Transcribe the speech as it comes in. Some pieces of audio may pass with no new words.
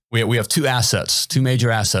we have two assets, two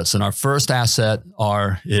major assets. And our first asset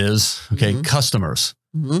is customers.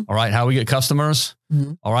 All right. How we get customers?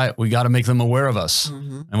 All right. We got to make them aware of us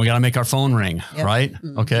and we got to make our phone ring. Right.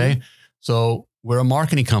 Okay. So we're a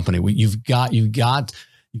marketing company. You've got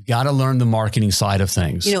to learn the marketing side of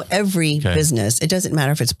things. You know, every business, it doesn't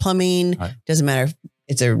matter if it's plumbing, doesn't matter if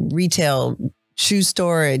it's a retail shoe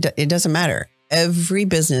store. It doesn't matter. Every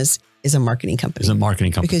business is a marketing company.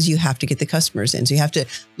 Because you have to get the customers in. So you have to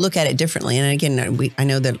look at it differently. And again, I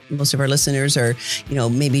know that most of our listeners are, you know,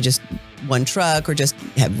 maybe just one truck or just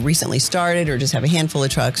have recently started or just have a handful of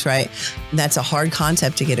trucks, right? And that's a hard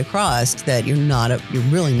concept to get across, that you're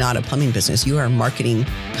really not a plumbing business. You are a marketing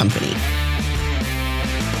company.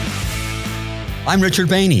 I'm Richard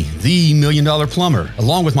Bainey, the $1 Million Plumber,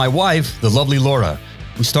 along with my wife, the lovely Laura.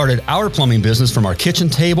 We started our plumbing business from our kitchen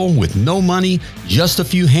table with no money, just a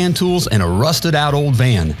few hand tools and a rusted out old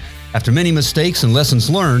van. After many mistakes and lessons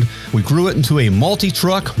learned, we grew it into a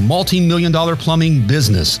multi-truck, multi-million-dollar plumbing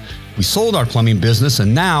business. We sold our plumbing business,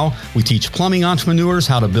 and now we teach plumbing entrepreneurs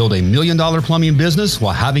how to build a $1 million plumbing business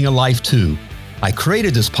while having a life too. I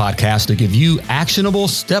created this podcast to give you actionable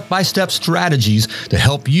step-by-step strategies to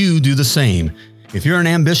help you do the same. If you're an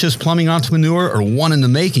ambitious plumbing entrepreneur or one in the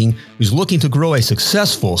making who's looking to grow a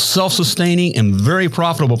successful, self-sustaining, and very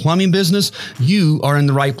profitable plumbing business, you are in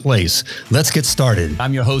the right place. Let's get started.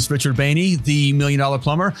 I'm your host, Richard Bainey, the $1 Million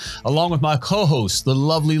Plumber, along with my co-host, the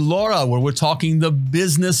lovely Laura, where we're talking the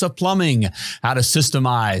business of plumbing, how to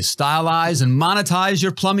systemize, stylize, and monetize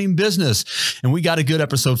your plumbing business. And we got a good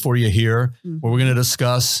episode for you here where we're going to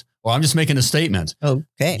discuss, or I'm just making a statement.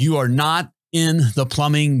 Okay. You are not in the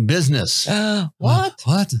plumbing business. What?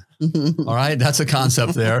 What? All right. That's a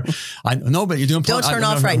concept there. I know, but you're doing plumbing. Don't turn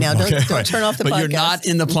off right now. Don't turn off the podcast. But you're not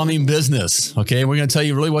in the plumbing business. Okay. We're going to tell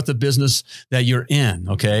you really what the business that you're in.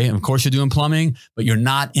 Okay. And of course you're doing plumbing, but you're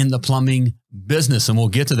not in the plumbing business. And we'll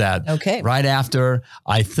get to that. Okay. Right after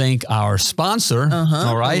I thank our sponsor.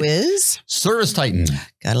 All right. Who is? Service Titan.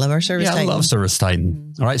 Gotta love our Service Titan. I love Service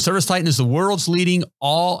Titan. All right. Service Titan is the world's leading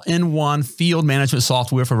all-in-one field management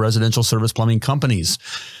software for residential service plumbing companies.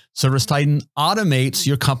 Service Titan automates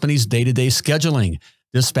your company's day-to-day scheduling,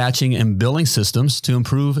 dispatching, and billing systems to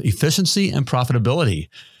improve efficiency and profitability.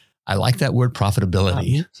 I like that word,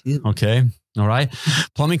 profitability. Okay. All right.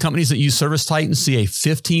 Plumbing companies that use Service Titan see a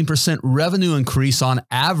 15% revenue increase on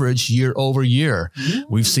average year over year.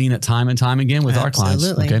 We've seen it time and time again with our clients.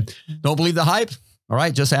 Okay. Don't believe the hype. All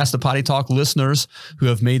right. Just ask the Potty Talk listeners who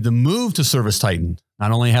have made the move to Service Titan.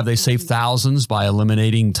 Not only have they saved thousands by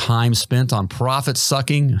eliminating time spent on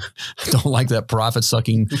profit-sucking, I don't like that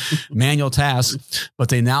profit-sucking manual task, but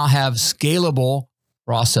they now have scalable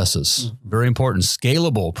processes. Very important,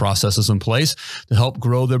 scalable processes in place to help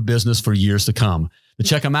grow their business for years to come. To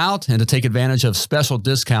check them out and to take advantage of special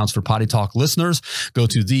discounts for Potty Talk listeners, go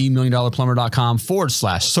to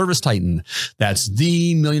themilliondollarplumber.com/Service Titan. That's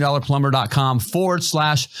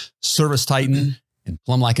themilliondollarplumber.com/Service Titan. And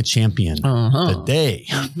plumb like a champion today.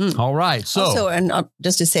 All right. So, also, and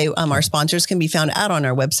just to say, our sponsors can be found out on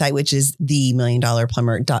our website, which is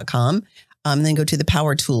themilliondollarplumber.com. Then go to the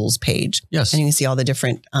Power Tools page. Yes. And you can see all the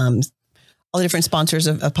different sponsors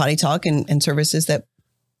of Potty Talk and services that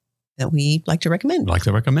we like to recommend. All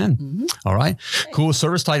right. Okay. Cool.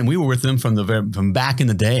 Service Titan. We were with them from back in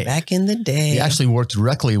the day. We actually worked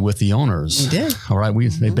directly with the owners. We did. All right.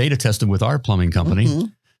 They beta tested with our plumbing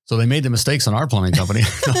company. So they made the mistakes on our plumbing company. We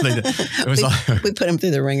put them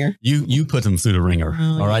through the ringer. You put them through the ringer.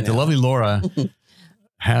 All right. The lovely Laura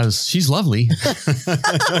she's lovely.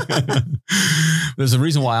 There's a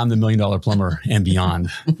reason why I'm the $1 Million Plumber and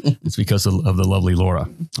beyond. It's because of the lovely Laura.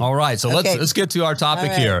 All right. So let's get to our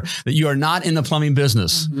topic here, that you are not in the plumbing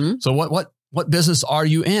business. So what business are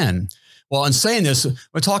you in? Well, in saying this,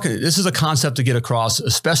 this is a concept to get across,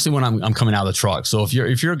 especially when I'm coming out of the truck. So if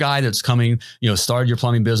you're a guy that's coming, started your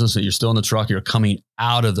plumbing business and you're still in the truck, you're coming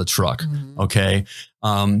out of the truck. Okay.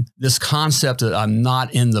 This concept that I'm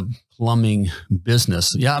not in the plumbing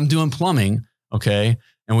business. Yeah, I'm doing plumbing. Okay.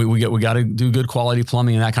 And we got to do good quality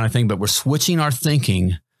plumbing and that kind of thing, but we're switching our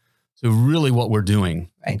thinking to really what we're doing.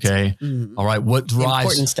 Right. Okay. All right. What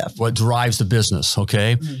drives the business?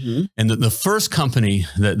 Okay. And the first company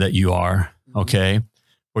that you are, okay,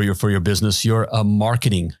 for your business, you're a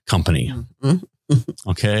marketing company.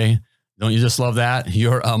 Okay. Don't you just love that?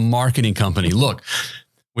 You're a marketing company. Look,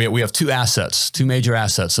 we have two major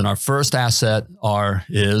assets. And our first asset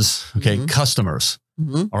is customers.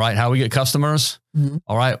 All right. How we get customers?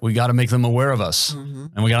 All right. We got to make them aware of us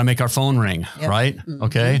and we got to make our phone ring. Right.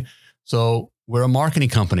 Okay. So we're a marketing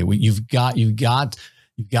company. You've got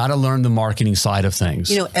You've got to learn the marketing side of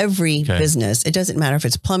things. You know, every business, it doesn't matter if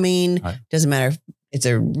it's plumbing, doesn't matter if it's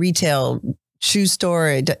a retail shoe store.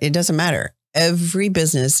 It doesn't matter. Every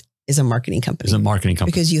business is a marketing company. Is a marketing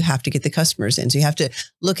company. Because you have to get the customers in. So you have to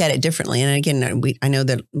look at it differently. And again, I know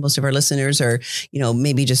that most of our listeners are, you know,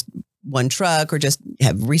 maybe just one truck or just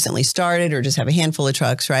have recently started or just have a handful of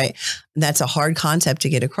trucks, right? And that's a hard concept to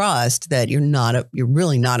get across, that you're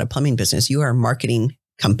really not a plumbing business. You are a marketing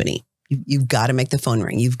company. You've got to make the phone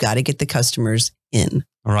ring. You've got to get the customers in.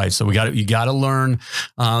 All right. So you got to learn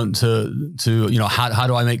to you know, how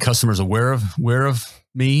do I make customers aware of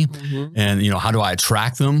me, and you know, how do I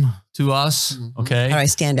attract them to us? Okay. How do I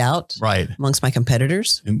stand out amongst my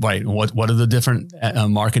competitors? Right. What are the different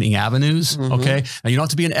marketing avenues? Okay. Now you don't have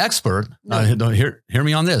to be an expert. Hear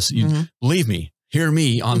me on this. Believe me. Hear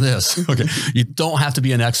me on this. Okay. You don't have to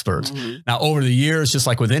be an expert. Now, over the years, just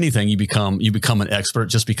like with anything, you become an expert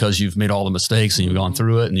just because you've made all the mistakes and you've gone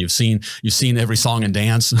through it and you've seen every song and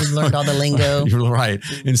dance. You've learned all the lingo. You're right.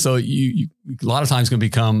 And so you a lot of times can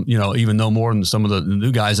become, you know, even know more than some of the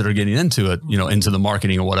new guys that are getting into it, you know, into the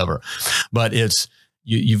marketing or whatever. But it's,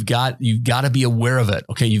 you've got to be aware of it.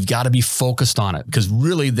 Okay. You've got to be focused on it, because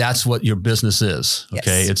really that's what your business is.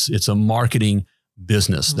 Okay. Yes. It's a marketing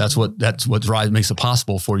business. That's what makes it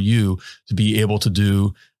possible for you to be able to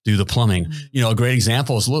do the plumbing. You know, a great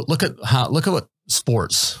example is look at what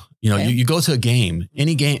sports, you know, you go to a game,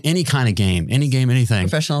 any kind of game, anything.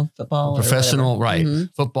 Professional football. Right.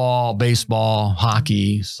 Football, baseball,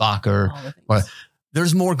 hockey, soccer.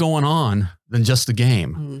 There's more going on than just the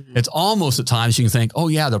game. It's almost at times you can think, oh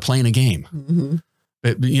yeah, they're playing a game.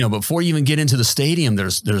 But, you know, before you even get into the stadium,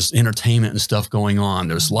 there's entertainment and stuff going on.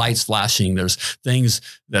 There's lights flashing. There's things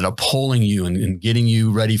that are pulling you and getting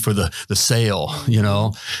you ready for the sale, you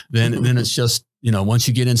know. Then it's just, you know, once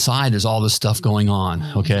you get inside, there's all this stuff going on.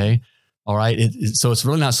 Okay. All right. So it's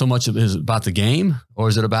really not so much about the game, or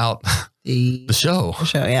is it about the show? The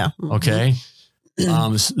show, yeah. Okay.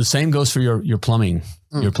 The same goes for your plumbing.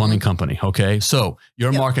 Your plumbing company. Okay. So you're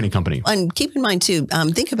a marketing company. And keep in mind too,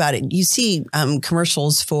 think about it. You see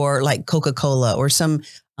commercials for like Coca-Cola or some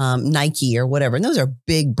Nike or whatever. And those are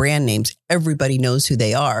big brand names. Everybody knows who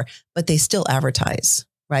they are, but they still advertise,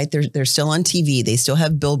 right? They're still on TV. They still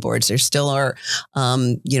have billboards. They still are,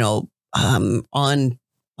 you know, on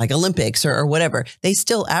like Olympics or whatever. They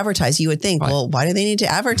still advertise. You would think, well, why do they need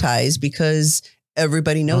to advertise? Because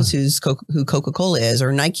everybody knows who Coca-Cola is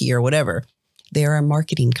or Nike or whatever. They're a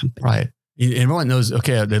marketing company. Right. Everyone knows,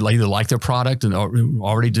 okay, they either like their product and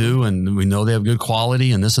already do, and we know they have good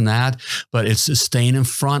quality and this and that, but it's staying in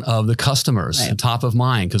front of the customers, top of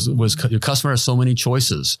mind, because your customer has so many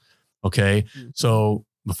choices. Okay. So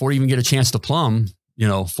before you even get a chance to plumb, you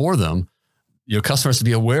know, for them, your customer has to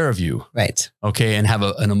be aware of you. Right. Okay. And have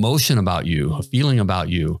an emotion about you, a feeling about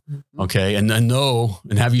you. Okay. And then know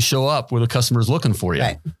and have you show up where the customer is looking for you.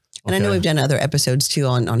 Right. And I know we've done other episodes too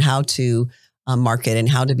on how to market and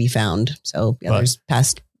how to be found. So there's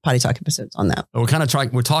past Potty Talk episodes on that. We're kind of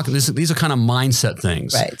talking, these are kind of mindset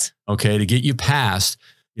things. Right. Okay. To get you past,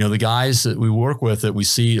 you know, the guys that we work with that we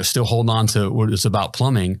see are still holding on to what it's about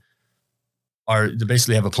plumbing they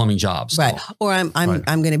basically have a plumbing job. Still. Right. Or I'm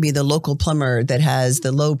going to be the local plumber that has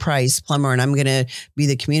the low price plumber, and I'm going to be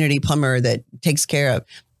the community plumber that takes care of.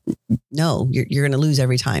 No, you're going to lose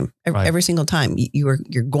every time. Every single time you're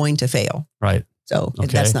going to fail. Right. So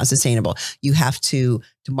that's not sustainable. You have to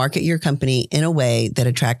market your company in a way that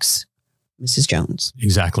attracts Mrs. Jones.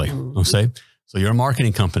 Exactly. Okay. So you're a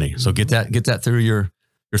marketing company. So get that through your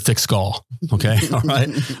thick skull. Okay. All right.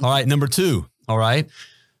 All right. Number 2. All right.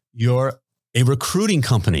 You're a recruiting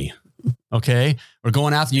company. Okay. We're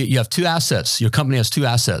going after you. You have 2 assets. Your company has 2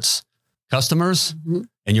 assets, customers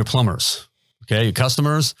and your plumbers. Okay. Your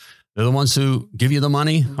customers, they're the ones who give you the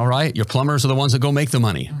money. All right. Your plumbers are the ones that go make the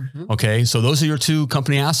money. Okay. So those are your 2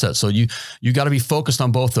 company assets. So you got to be focused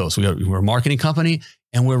on both those. We're a marketing company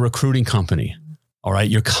and we're a recruiting company. All right.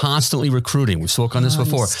 You're constantly recruiting. We spoke on this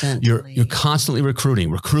before. You're constantly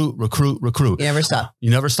recruiting, recruit. You never stop.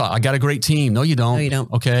 You never stop. I got a great team. No, you don't. No, you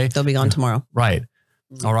don't. Okay. They'll be gone tomorrow. Right.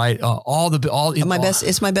 All right.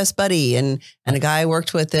 It's my best buddy. And a guy I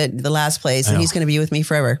worked with at the last place, and he's going to be with me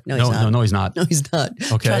forever. No, he's not. No, he's not. No, he's not.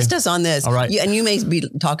 Okay. Trust us on this. All right. And you may be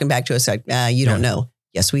talking back to us like, you don't know.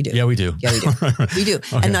 Yes, we do. Yeah, we do. Yeah, we do. We do.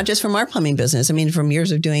 Okay. And not just from our plumbing business. I mean, from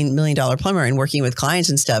years of doing $1 Million Plumber and working with clients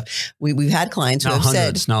and stuff, we've had clients who have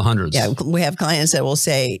said, now hundreds. Yeah, we have clients that will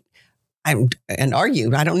say, and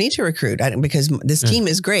argue, I don't need to recruit because this team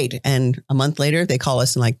is great. And a month later, they call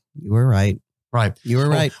us and like, you were right. Right. You were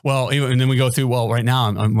right. Well, and then we go through, well, right now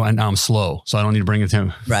I'm slow, so I don't need to bring it to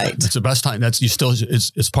him. Right. It's the best time.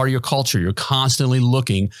 It's part of your culture. You're constantly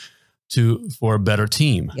looking for a better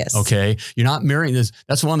team. Yes. Okay. You're not marrying this.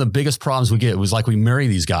 That's one of the biggest problems we get. It was like we marry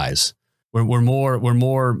these guys. We're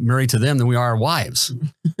more married to them than we are our wives.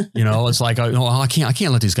 It's like, I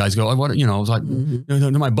can't let these guys go. It's like,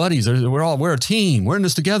 they're my buddies. We're a team. We're in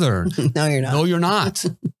this together. No, you're not. No, you're not.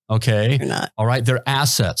 Okay. You're not. All right. They're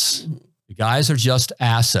assets. The guys are just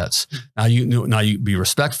assets. Now you be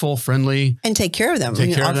respectful, friendly, and take care of them.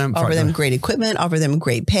 Take care of them. Offer them great equipment. Offer them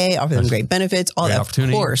great pay. Offer them great benefits. All that.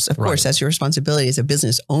 Of course, that's your responsibility as a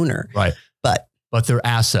business owner. Right. But they're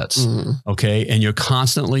assets. Okay. And you're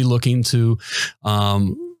constantly looking to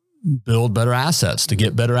build better assets, to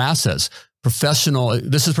get better assets.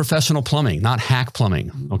 This is professional plumbing, not hack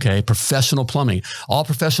plumbing. Okay. Professional plumbing. All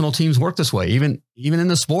professional teams work this way, even in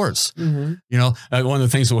the sports. One of the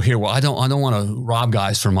things we'll hear, well, I don't want to rob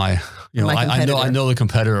guys from my I know the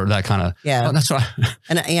competitor, that kind of, that's right.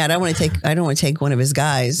 And I don't want to take one of his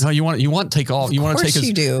guys. No, you want to take all, you want to take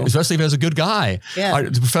his, especially if it's a good guy. Yeah.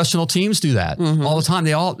 The professional teams do that all the time.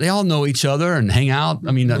 They all know each other and hang out.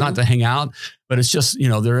 I mean, not to hang out, but it's just,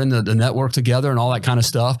 they're in the network together and all that kind of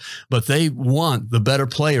stuff, but they want the better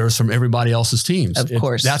players from everybody else's teams. Of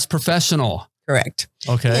course. That's professional. Correct.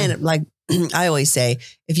 Okay. And like I always say,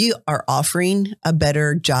 if you are offering a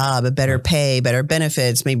better job, a better pay, better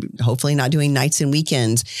benefits, maybe hopefully not doing nights and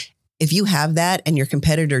weekends, if you have that and your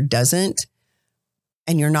competitor doesn't,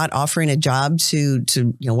 and you're not offering a job to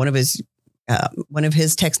one of his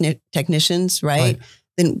technicians, right?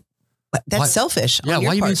 Then that's selfish. Yeah. Why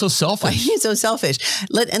are you being so selfish? Why are you being so selfish?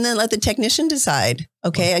 Let the technician decide.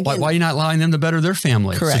 Okay. Again, why are you not allowing them to better their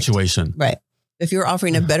family situation? Right. If you're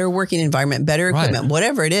offering a better working environment, better equipment,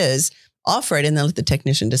 whatever it is, offer it and then let the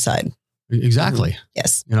technician decide. Exactly.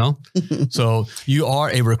 Yes. So you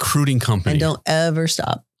are a recruiting company. And don't ever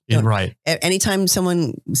stop. Right. Anytime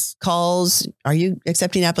someone calls, are you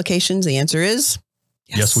accepting applications? The answer is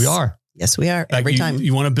yes, we are. Yes, we are. Every time.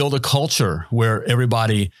 You want to build a culture where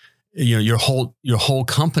everybody, your whole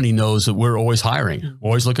company knows that we're always hiring,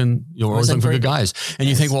 always looking, always looking for good guys. And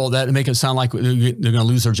you think, well, that make it sound like they're going to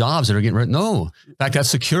lose their jobs and they're getting rid. No, in fact, that's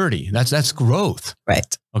security. That's growth.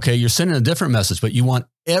 Right. Okay. You're sending a different message, but you want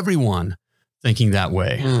everyone thinking that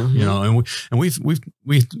way, and we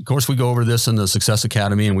of course we go over this in the Success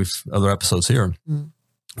Academy and we've other episodes here.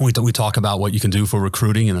 We talk about what you can do for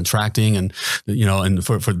recruiting and attracting and, and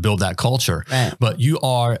for build that culture, right. But you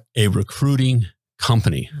are a recruiting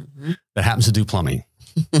company that happens to do plumbing.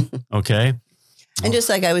 Okay. And just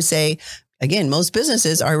like I would say, again, most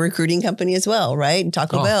businesses are a recruiting company as well, right?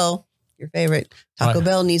 Taco Bell, your favorite, Taco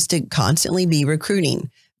Bell needs to constantly be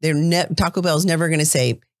recruiting. Taco Bell is never going to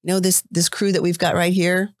say, this crew that we've got right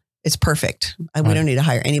here, it's perfect. We don't need to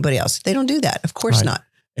hire anybody else. They don't do that. Of course not.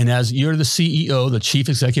 And as you're the CEO, the chief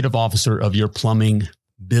executive officer of your plumbing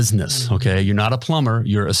business, okay, you're not a plumber,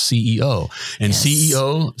 you're a CEO, and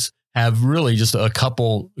CEOs have really just a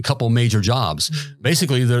couple major jobs.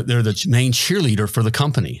 Basically, they're the main cheerleader for the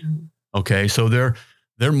company. Okay, so they're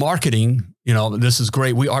marketing. This is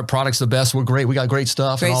great. Our product's the best. We're great. We got great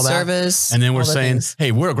stuff and all that. Great service. And then we're saying,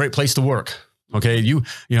 hey, we're a great place to work. Okay,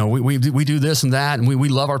 we do this and that, and we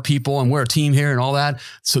love our people, and we're a team here and all that.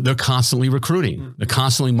 So they're constantly recruiting, they're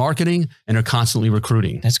constantly marketing, and they're constantly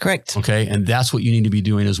recruiting. That's correct. Okay, and that's what you need to be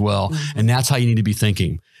doing as well, and that's how you need to be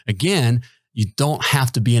thinking. Again, you don't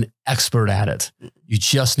have to be an expert at it. You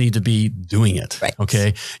just need to be doing it. Right.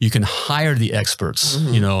 Okay. You can hire the experts,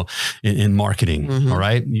 in marketing. All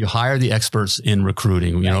right. You hire the experts in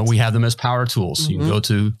recruiting. We have them as power tools. You can go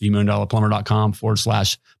to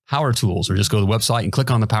themilliondollarplumber.com/power tools, or just go to the website and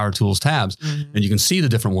click on the power tools tabs and you can see the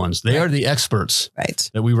different ones. They are the experts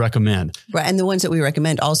that we recommend. Right. And the ones that we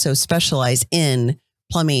recommend also specialize in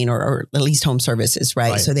plumbing or at least home services,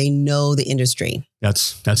 right? So they know the industry.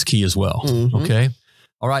 That's key as well. Okay.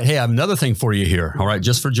 All right. Hey, I have another thing for you here. All right.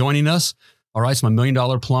 Just for joining us. All right. It's my $1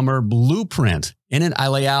 Million Plumber Blueprint. In it, I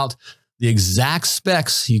lay out the exact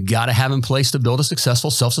specs you got to have in place to build a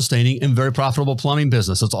successful, self-sustaining, and very profitable plumbing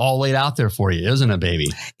business. It's all laid out there for you, isn't it, baby?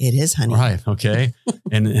 It is, honey. All right. Okay.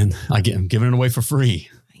 and I'm giving it away for free.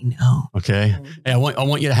 I know. Okay. Hey, I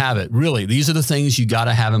want you to have it. Really, these are the things you got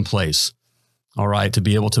to have in place. All right. To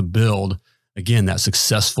be able to build, again, that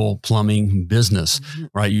successful plumbing business,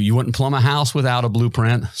 right? You wouldn't plumb a house without a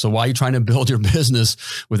blueprint. So why are you trying to build your business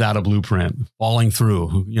without a blueprint? Falling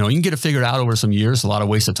through, you can get it figured out over some years, a lot of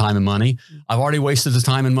waste of time and money. I've already wasted the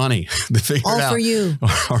time and money to figure it out. All for you.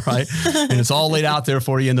 All right. And it's all laid out there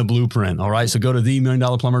for you in the blueprint. All right. So go to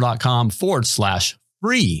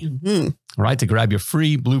themilliondollarplumber.com/free. All right, to grab your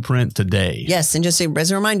free blueprint today. Yes. And just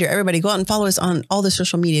as a reminder, everybody go out and follow us on all the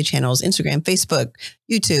social media channels, Instagram, Facebook,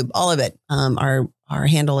 YouTube, all of it. Our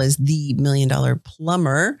handle is The $1 Million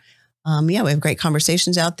Plumber. We have great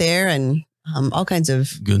conversations out there and all kinds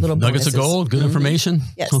of good little nuggets bonuses. of gold, good information.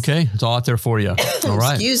 Yes. Okay. It's all out there for you. All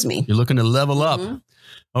right. Excuse me. You're looking to level up.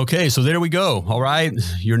 Okay, so there we go. All right.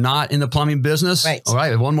 You're not in the plumbing business. Right. All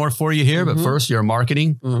right. One more for you here, but first you're a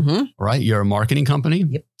marketing. All right. You're a marketing company.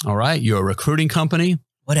 Yep. All right. You're a recruiting company.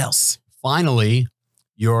 What else? Finally,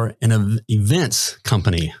 you're an events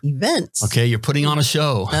company. Events. Okay. You're putting on a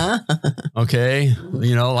show. Okay.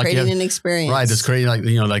 You know, like creating an experience. Right. It's creating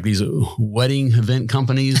like these wedding event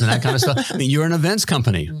companies and that kind of stuff. I mean, you're an events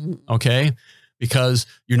company. Okay. Because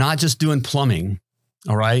you're not just doing plumbing.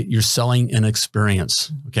 All right. You're selling an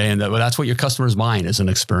experience. Okay. And that's what your customer's buying is an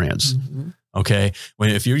experience. Okay.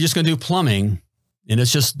 If you're just going to do plumbing and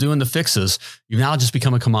it's just doing the fixes, you've now just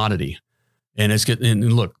become a commodity and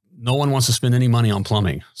and look, no one wants to spend any money on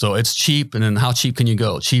plumbing. So it's cheap. And then how cheap can you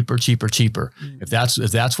go? Cheaper, cheaper, cheaper. If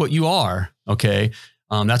that's what you are, okay.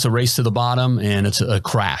 That's a race to the bottom and it's a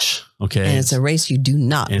crash. Okay. And it's a race you do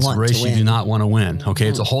not want to win. It's a race you do not want to win. Okay.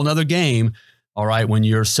 It's a whole nother game. All right. When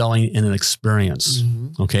you're selling in an experience,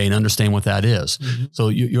 okay, and understand what that is. So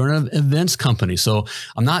you're an events company. So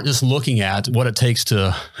I'm not just looking at what it takes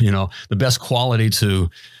to, the best quality to,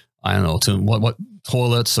 to what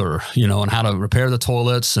toilets or, and how to repair the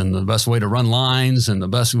toilets and the best way to run lines and the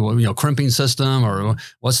best, crimping system or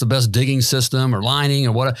what's the best digging system or lining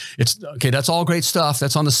or what it's okay. That's all great stuff.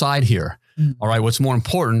 That's on the side here. All right. What's more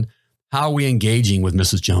important, how are we engaging with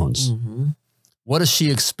Mrs. Jones? What is she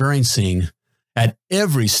experiencing at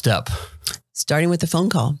every step? Starting with the phone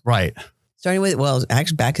call. Right.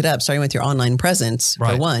 Actually back it up. Starting with your online presence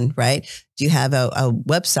for one, right? Do you have a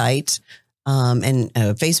website and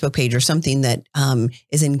a Facebook page or something that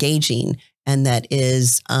is engaging and that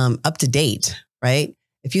is up to date, right?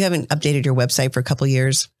 If you haven't updated your website for a couple of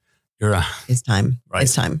years, it's time. Right.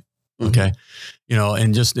 It's time. Okay.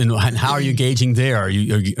 And how are you gauging there? Are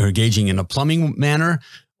you engaging in a plumbing manner?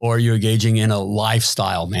 Or you're engaging in a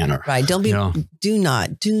lifestyle manner. Right. Do not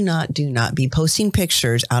be posting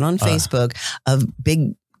pictures out on Facebook of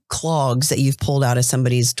big clogs that you've pulled out of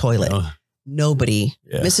somebody's toilet. Nobody,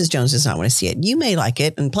 Mrs. Jones does not want to see it. You may like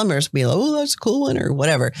it and plumbers be like, oh, that's a cool one or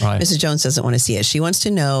whatever. Right. Mrs. Jones doesn't want to see it. She wants to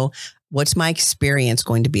know, what's my experience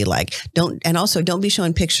going to be like? Don't be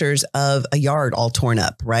showing pictures of a yard all torn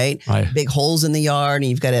up, right? Big holes in the yard and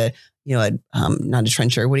you've got not a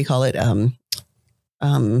trencher. What do you call it?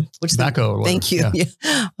 What's backhoe? Thank you.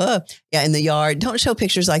 Yeah. In the yard. Don't show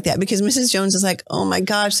pictures like that because Mrs. Jones is like, oh my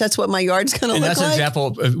gosh, that's what my yard's going to look like. That's an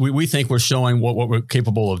example. We think we're showing what we're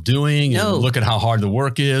capable of doing and look at how hard the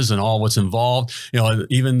work is and all what's involved.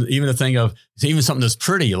 Even the thing of even something that's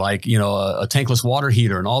pretty, like, a tankless water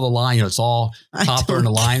heater and all the line, it's all copper and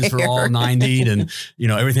the lines are all 90 and,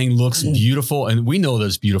 everything looks beautiful. And we know that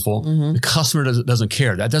it's beautiful. The customer doesn't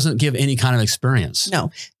care. That doesn't give any kind of experience.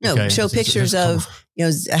 No. Okay? Show pictures of,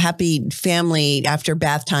 a happy family after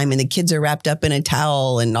bath time and the kids are wrapped up in a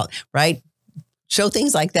towel and all, right. Show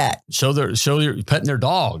things like that. Show your petting their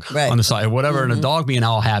dog on the side, whatever, and a dog being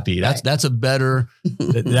all happy. That's a better,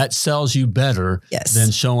 that sells you better than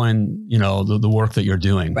showing, the work that you're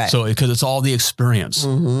doing. Right. So, because it's all the experience.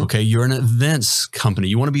 Okay. You're an events company.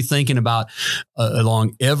 You want to be thinking about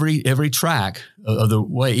along every track of the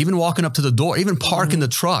way, even walking up to the door, even parking the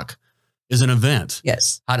truck is an event.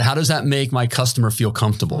 Yes. How does that make my customer feel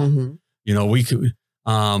comfortable? We could,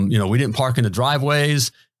 we didn't park in the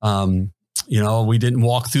driveways. We didn't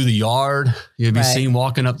walk through the yard. You'd be seen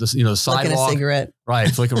walking up the, sidewalk. Flicking a cigarette. Right.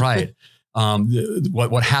 Flicking, right.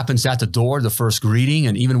 What happens at the door, the first greeting,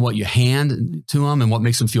 and even what you hand to them and what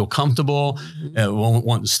makes them feel comfortable.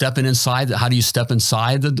 Stepping inside. How do you step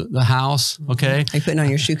inside the house? Okay. Are you putting on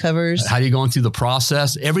your shoe covers? How are you going through the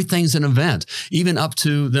process? Everything's an event, even up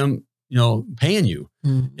to them, paying you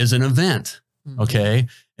is an event. Okay.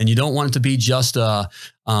 And you don't want it to be just a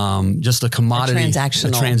commodity,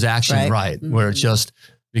 a transaction, right? Where it's just,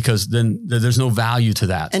 because then there's no value to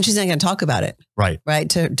that. And she's not going to talk about it. Right.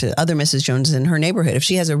 To other Mrs. Jones in her neighborhood. If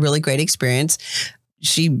she has a really great experience,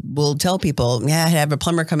 she will tell people, I had to have a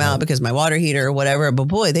plumber come out because my water heater or whatever, but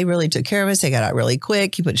boy, they really took care of us. They got out really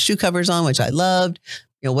quick. He put shoe covers on, which I loved,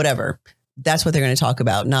 whatever. That's what they're going to talk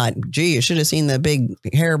about. Not, gee, you should have seen the big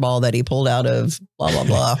hairball that he pulled out of blah, blah,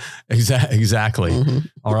 blah. Exactly.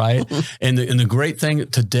 All right. And the great thing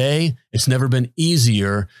today, it's never been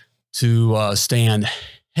easier to stand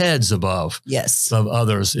heads above of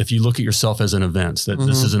others if you look at yourself as an event, that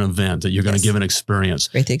this is an event, that you're going to give an experience.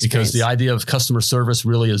 Great experience. Because the idea of customer service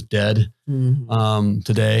really is dead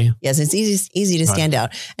today. Yes, it's easy to stand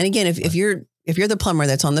out. And again, if you're the plumber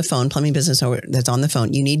that's on the phone, plumbing business owner that's on the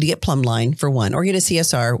phone, you need to get Plumbline for one, or get a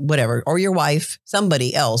CSR, whatever, or your wife,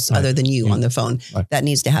 somebody else other than you on the phone. That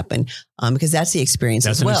needs to happen because that's the experience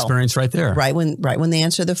as well. That's an experience right there. Right when they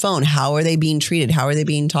answer the phone, how are they being treated? How are they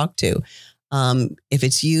being talked to? If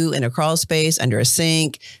it's you in a crawl space under a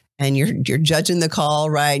sink and you're judging the call,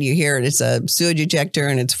 right? You hear it, it's a sewage ejector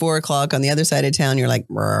and it's 4:00 on the other side of town. You're like,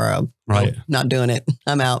 right, nope, not doing it.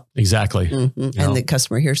 I'm out. Exactly. And the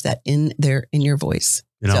customer hears that in your voice.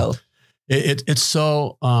 So it's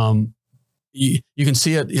so, you can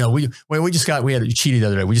see it. We had a cheated the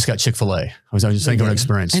other day. We just got Chick-fil-A. I was just thinking of an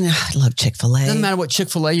experience. And I love Chick-fil-A. Doesn't matter what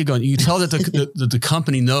Chick-fil-A you go. You tell that the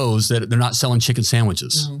company knows that they're not selling chicken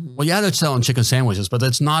sandwiches. Well, yeah, they're selling chicken sandwiches, but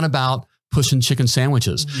that's not about pushing chicken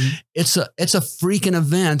sandwiches. It's a freaking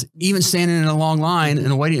event. Even standing in a long line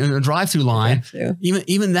and waiting in a drive-through line,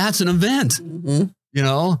 even that's an event. And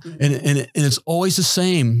it's always the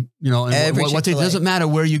same. And what they doesn't matter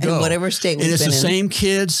where you go, in whatever state. And it's the same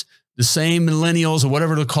kids, the same millennials, or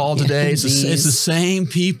whatever they're called today. It's the same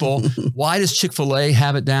people. Why does Chick-fil-A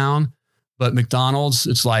have it down, but McDonald's,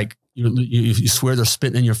 it's like you swear they're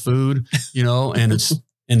spitting in your food, and it's.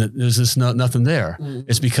 And there's just nothing there.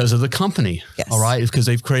 It's because of the company. All right. It's because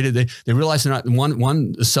they've created, they realize they're not,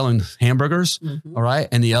 one is selling hamburgers. All right.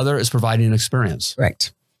 And the other is providing an experience.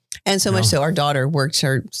 Correct. And so much so our daughter worked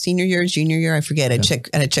her senior year, junior year, I forget, at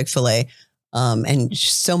a Chick-fil-A. And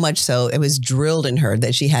so much so it was drilled in her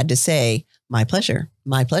that she had to say, my pleasure,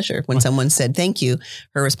 my pleasure. When someone said thank you,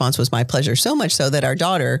 her response was my pleasure. So much so that our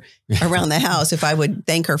daughter around the house, if I would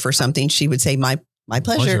thank her for something, she would say my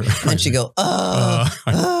pleasure. And then she'd go,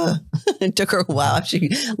 It took her a while. She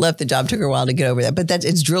left the job, took her a while to get over that. But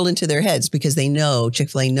it's drilled into their heads because they know,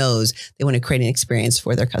 Chick-fil-A knows they want to create an experience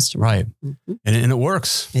for their customer. Right. And it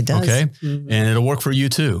works. It does. Okay. And it'll work for you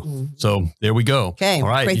too. So there we go. Okay. All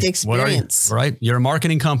right. Create the experience. All right. You're a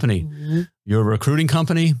marketing company. You're a recruiting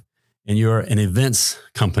company. And you're an events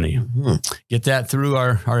company. Get that through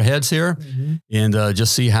our heads here, and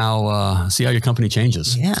just see how your company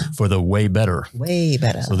changes for the way better. Way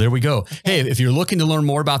better. So there we go. Hey, if you're looking to learn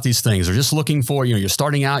more about these things, or just looking for, you're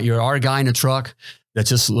starting out, you're our guy in a truck that's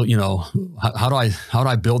just, how do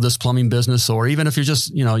I build this plumbing business? Or even if you're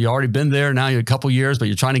just, you already been there, now you're a couple years, but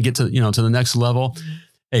you're trying to get to, to the next level.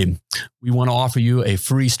 Hey, we want to offer you a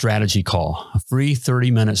free strategy call, a free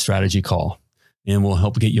 30-minute strategy call. And we'll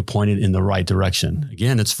help get you pointed in the right direction.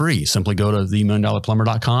 Again, it's free. Simply go to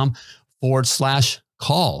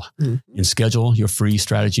themilliondollarplumber.com/call and schedule your free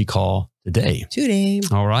strategy call today.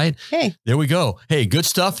 All right. Hey, there we go. Hey, good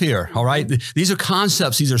stuff here. All right. These are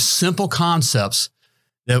concepts. These are simple concepts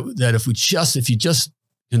that if you just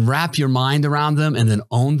can wrap your mind around them and then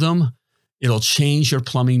own them, it'll change your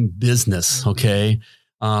plumbing business. Okay.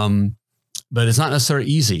 But it's not necessarily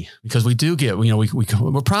easy because we do get,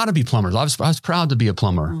 we're proud to be plumbers. I was proud to be a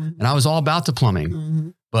plumber and I was all about the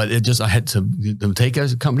plumbing, but I had to take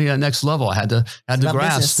a company to that next level. I had to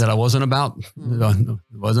grasp business. That I wasn't about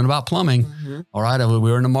plumbing. All right. We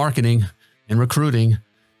were in the marketing and recruiting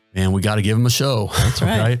and we got to give them a show. That's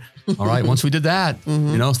right. All right. Once we did that,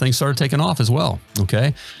 things started taking off as well.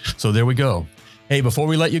 Okay. So there we go. Hey, before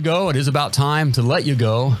we let you go, it is about time to let you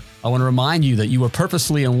go. I want to remind you that you were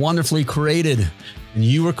purposely and wonderfully created, and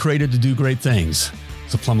you were created to do great things.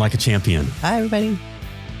 So plumb like a champion. Hi, everybody.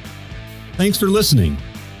 Thanks for listening.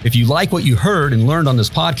 If you like what you heard and learned on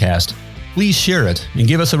this podcast, please share it and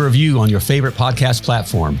give us a review on your favorite podcast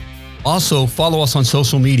platform. Also, follow us on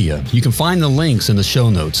social media. You can find the links in the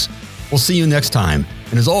show notes. We'll see you next time.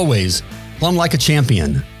 And as always, plumb like a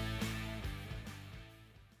champion.